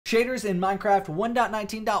shaders in Minecraft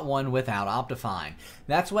 1.19.1 without Optifine.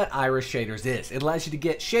 That's what Iris Shaders is. It allows you to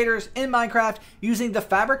get shaders in Minecraft using the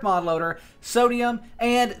Fabric mod loader, Sodium,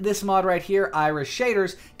 and this mod right here, Iris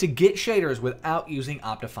Shaders, to get shaders without using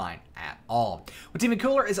Optifine at all. What's even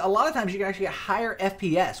cooler is a lot of times you can actually get higher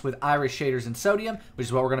FPS with Iris Shaders and Sodium, which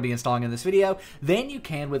is what we're going to be installing in this video, than you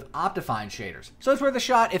can with Optifine shaders. So it's worth a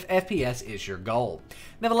shot if FPS is your goal.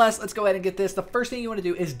 Nevertheless, let's go ahead and get this. The first thing you want to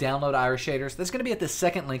do is download Iris Shaders. That's going to be at the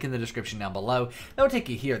second link in the description down below. That will take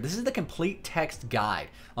you here. This is the complete text guide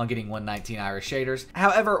on getting 1.19 Iris Shaders.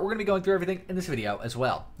 However, we're going to be going through everything in this video as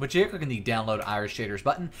well. Which here, click on the Download Iris Shaders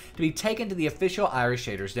button to be taken to the official Iris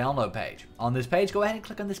Shaders download page. On this page, go ahead and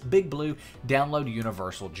click on this big blue Download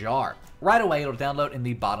Universal jar. Right away, it'll download in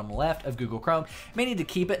the bottom left of Google Chrome. You may need to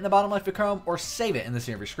keep it in the bottom left of Chrome or save it in the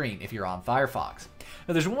center of your screen if you're on Firefox.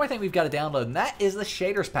 Now, there's one more thing we've got to download, and that is the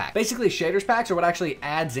Shaders Pack. Basically, Shaders Packs are what actually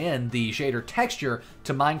adds in the shader texture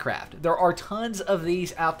to Minecraft. There are tons of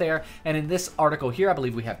these out there, and in this article here, I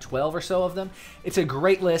believe we have 12 or so of them. It's a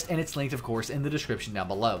great list, and it's linked, of course, in the description down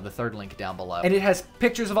below, the third link down below. And it has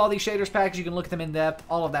pictures of all these Shaders Packs. You can look at them in depth,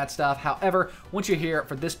 all of that stuff. However, once you're here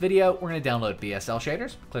for this video, we're going to download BSL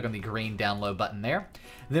shaders. Click on the green download button there.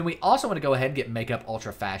 Then we also want to go ahead and get Makeup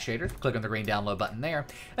Ultra Fast shaders. Click on the green download button there.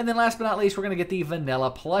 And then last but not least, we're going to get the Vanilla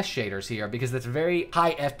Plus shaders here because that's very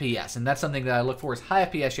high FPS. And that's something that I look for is high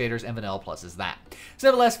FPS shaders, and Vanilla Plus is that. So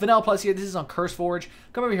nevertheless, Vanilla Plus here, this is on CurseForge.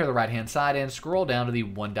 Come over here to the right-hand side and scroll down to the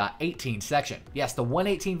 1.18 section. Yes, the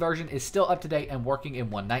 1.18 version is still up to date and working in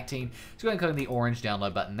 1.19. So go ahead and click on the orange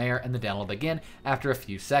download button there, and the download will begin after a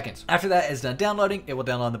few seconds. After that is done downloading, it will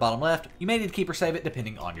download on the bottom left. You may need to keep or save it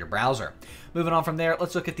depending on your browser. Moving on from there,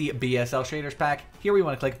 let's look at the BSL Shaders pack. Here we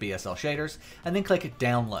want to click BSL Shaders and then click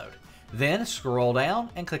Download. Then scroll down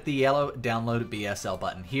and click the yellow Download BSL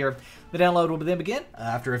button here. The download will then begin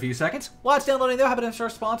after a few seconds. While it's downloading though, how about our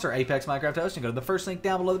sponsor, Apex Minecraft Hosting? Go to the first link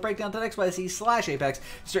down below the breakdown.xyz/Apex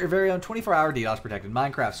to start your very own 24-hour DDoS protected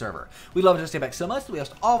Minecraft server. We love just Apex so much that we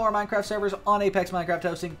host all of our Minecraft servers on Apex Minecraft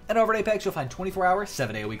Hosting. And over at Apex, you'll find 24-hour,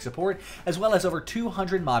 7-day-a-week support, as well as over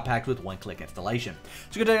 200 mod packs with one-click installation.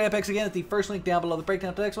 So go to Apex again at the first link down below the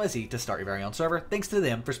breakdown.xyz to start your very own server. Thanks to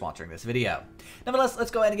them for sponsoring this video. Nevertheless,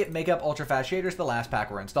 let's go ahead and get Makeup Ultra Fast shaders, the last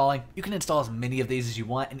pack we're installing. You can install as many of these as you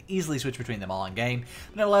want and easily switch between them all in game.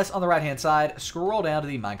 But nevertheless, on the right hand side, scroll down to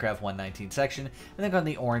the Minecraft 1.19 section and then click on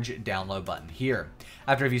the orange download button here.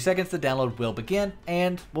 After a few seconds, the download will begin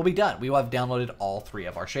and we'll be done. We will have downloaded all three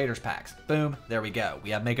of our shaders packs. Boom, there we go. We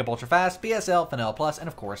have Makeup Ultra Fast, BSL, Vanilla Plus, and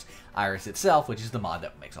of course, Iris itself, which is the mod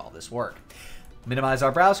that makes all this work. Minimize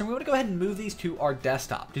our browser, and we want to go ahead and move these to our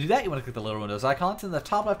desktop. To do that, you want to click the little Windows icons in the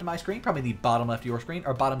top left of my screen, probably the bottom left of your screen,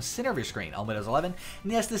 or bottom center of your screen on Windows 11.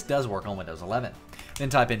 And yes, this does work on Windows 11. Then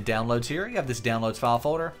type in Downloads here. You have this Downloads file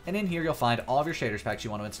folder, and in here you'll find all of your shaders packs you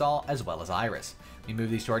want to install, as well as Iris. We move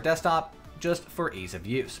these to our desktop just for ease of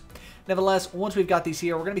use. Nevertheless, once we've got these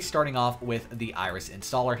here, we're going to be starting off with the Iris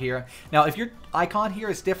installer here. Now, if your icon here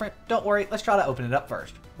is different, don't worry. Let's try to open it up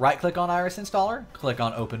first. Right-click on Iris installer, click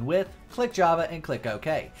on Open With, click Java, and click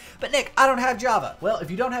OK. But Nick, I don't have Java. Well, if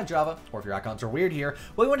you don't have Java, or if your icons are weird here,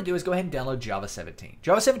 what we want to do is go ahead and download Java 17.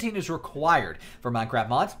 Java 17 is required for Minecraft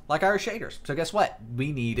mods like Iris Shaders. So guess what?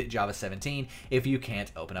 We need Java 17 if you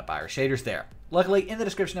can't open up Iris Shaders there. Luckily, in the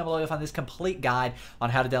description down below, you'll find this complete guide on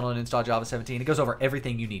how to download and install Java 17. It goes over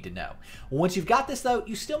everything you need to know. Once you've got this, though,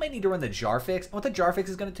 you still may need to run the jar fix. And what the jar fix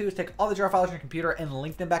is going to do is take all the jar files on your computer and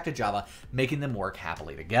link them back to Java, making them work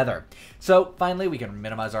happily together. So finally, we can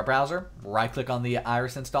minimize our browser, right-click on the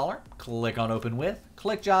Iris installer, click on Open With,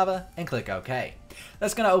 click Java, and click OK.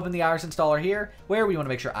 That's going to open the Iris installer here, where we want to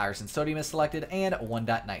make sure Iris and Sodium is selected and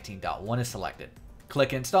 1.19.1 is selected.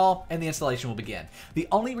 Click Install, and the installation will begin. The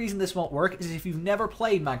only reason this won't work is if you've never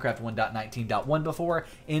played Minecraft 1.19.1 before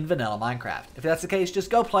in vanilla Minecraft. If that's the case, just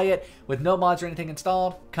go play it with no mods or anything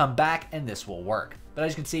installed, come back, and this will work. But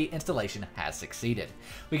as you can see, installation has succeeded.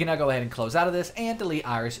 We can now go ahead and close out of this and delete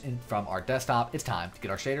Iris from our desktop. It's time to get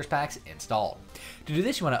our shaders packs installed. To do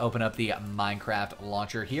this, you want to open up the Minecraft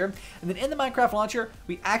launcher here. And then in the Minecraft launcher,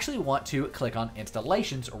 we actually want to click on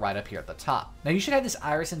installations right up here at the top. Now you should have this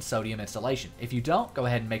Iris and Sodium installation. If you don't, go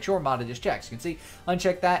ahead and make sure modded is checked. So you can see,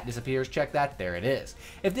 uncheck that, disappears, check that, there it is.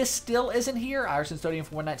 If this still isn't here, Iris and Sodium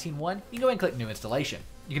for 1.19.1, you can go ahead and click New Installation.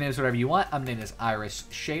 You can name this whatever you want. I'm naming this Iris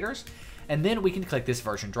Shaders. And then we can click this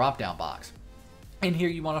version drop-down box. In here,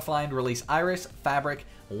 you want to find Release Iris, Fabric,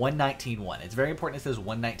 119.1. It's very important it says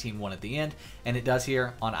 119.1 at the end, and it does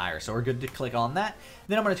here on Iris. So we're good to click on that.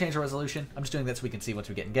 Then I'm going to change the resolution. I'm just doing that so we can see once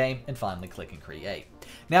we get in game, and finally click and create.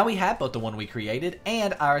 Now we have both the one we created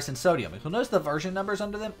and Iris and Sodium. If you'll notice, the version numbers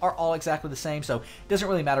under them are all exactly the same, so it doesn't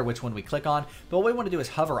really matter which one we click on. But what we want to do is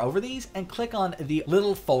hover over these and click on the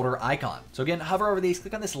little folder icon. So again, hover over these,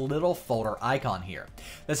 click on this little folder icon here.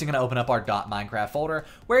 This is going to open up our .minecraft folder,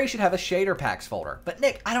 where you should have a shader packs folder. But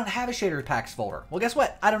Nick, I don't have a shader packs folder. Well, guess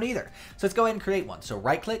what? I don't either. So let's go ahead and create one. So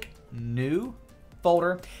right click, new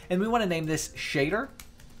folder, and we want to name this shader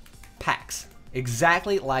packs.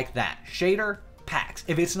 Exactly like that. Shader packs.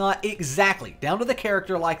 If it's not exactly down to the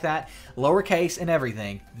character like that, lowercase and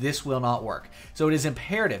everything, this will not work. So it is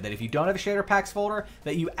imperative that if you don't have a shader packs folder,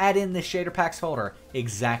 that you add in this shader packs folder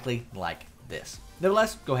exactly like this.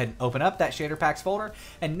 Nevertheless, go ahead and open up that shader packs folder,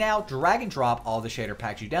 and now drag and drop all the shader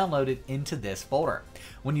packs you downloaded into this folder.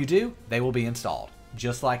 When you do, they will be installed.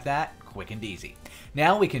 Just like that, quick and easy.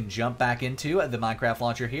 Now we can jump back into the Minecraft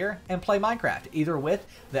launcher here and play Minecraft, either with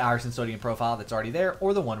the Iris and Sodium profile that's already there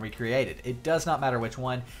or the one we created. It does not matter which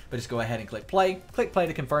one, but just go ahead and click play. Click play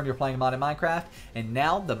to confirm you're playing modded Minecraft, and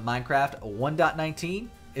now the Minecraft 1.19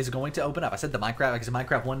 is going to open up. I said the Minecraft because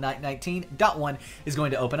Minecraft 1.19.1 is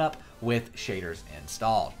going to open up with shaders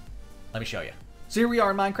installed. Let me show you. So here we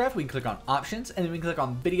are in Minecraft. We can click on options, and then we can click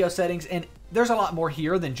on video settings, and there's a lot more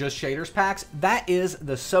here than just shaders packs. That is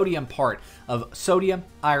the Sodium part of Sodium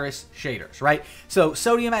Iris shaders, right? So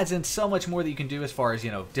Sodium adds in so much more that you can do as far as,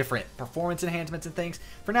 you know, different performance enhancements and things.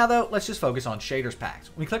 For now though, let's just focus on shaders packs.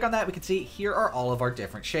 When we click on that, we can see here are all of our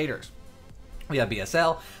different shaders. We have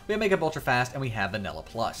BSL, we have Makeup Ultra Fast, and we have Vanilla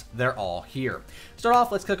Plus. They're all here. Start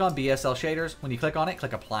off, let's click on BSL shaders. When you click on it,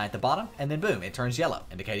 click apply at the bottom, and then boom, it turns yellow,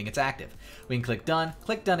 indicating it's active. We can click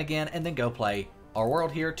done again, and then go play our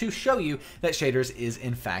world here to show you that shaders is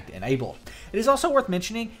in fact enabled. It is also worth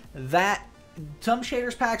mentioning that some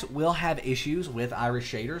shaders packs will have issues with Iris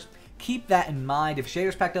shaders. Keep that in mind. If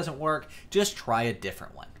shaders pack doesn't work, just try a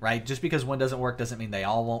different one, right? Just because one doesn't work doesn't mean they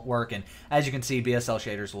all won't work. And as you can see, BSL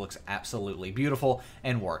shaders looks absolutely beautiful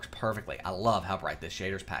and works perfectly. I love how bright this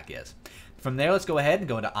shaders pack is. From there, let's go ahead and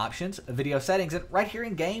go into options, video settings, and right here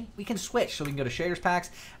in game, we can switch. So we can go to shaders packs,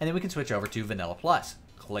 and then we can switch over to Vanilla Plus.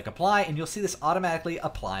 Click apply, and you'll see this automatically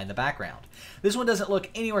apply in the background. This one doesn't look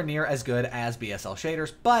anywhere near as good as BSL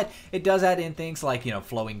shaders, but it does add in things like, you know,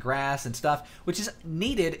 flowing grass and stuff, which is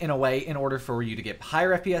needed in a way in order for you to get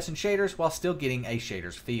higher FPS in shaders while still getting a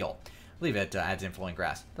shaders feel. I believe it adds in flowing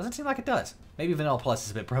grass. Doesn't seem like it does. Maybe Vanilla Plus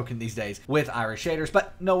is a bit broken these days with Iris shaders,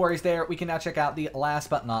 but no worries there. We can now check out the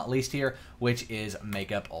last but not least here, which is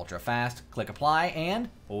Makeup Ultra Fast. Click apply and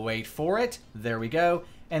wait for it. There we go.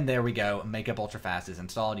 And there we go. Makeup Ultra Fast is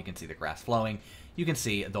installed. You can see the grass flowing. You can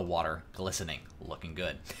see the water glistening, looking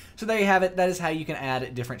good. So there you have it. That is how you can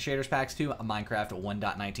add different shaders packs to a Minecraft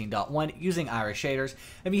 1.19.1 using Iris shaders.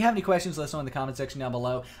 If you have any questions, let us know in the comment section down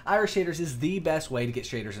below. Iris shaders is the best way to get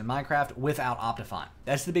shaders in Minecraft without Optifine.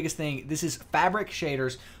 That's the biggest thing. This is fabric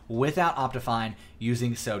shaders without Optifine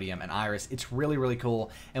using Sodium and Iris. It's really, really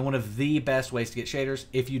cool and one of the best ways to get shaders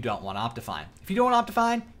if you don't want Optifine. If you don't want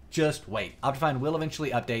Optifine, just wait. Optifine will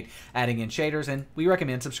eventually update, adding in shaders, and we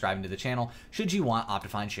recommend subscribing to the channel should you want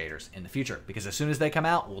Optifine shaders in the future, because as soon as they come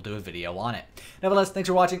out, we'll do a video on it. Nevertheless, thanks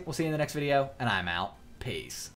for watching. We'll see you in the next video, and I'm out. Peace.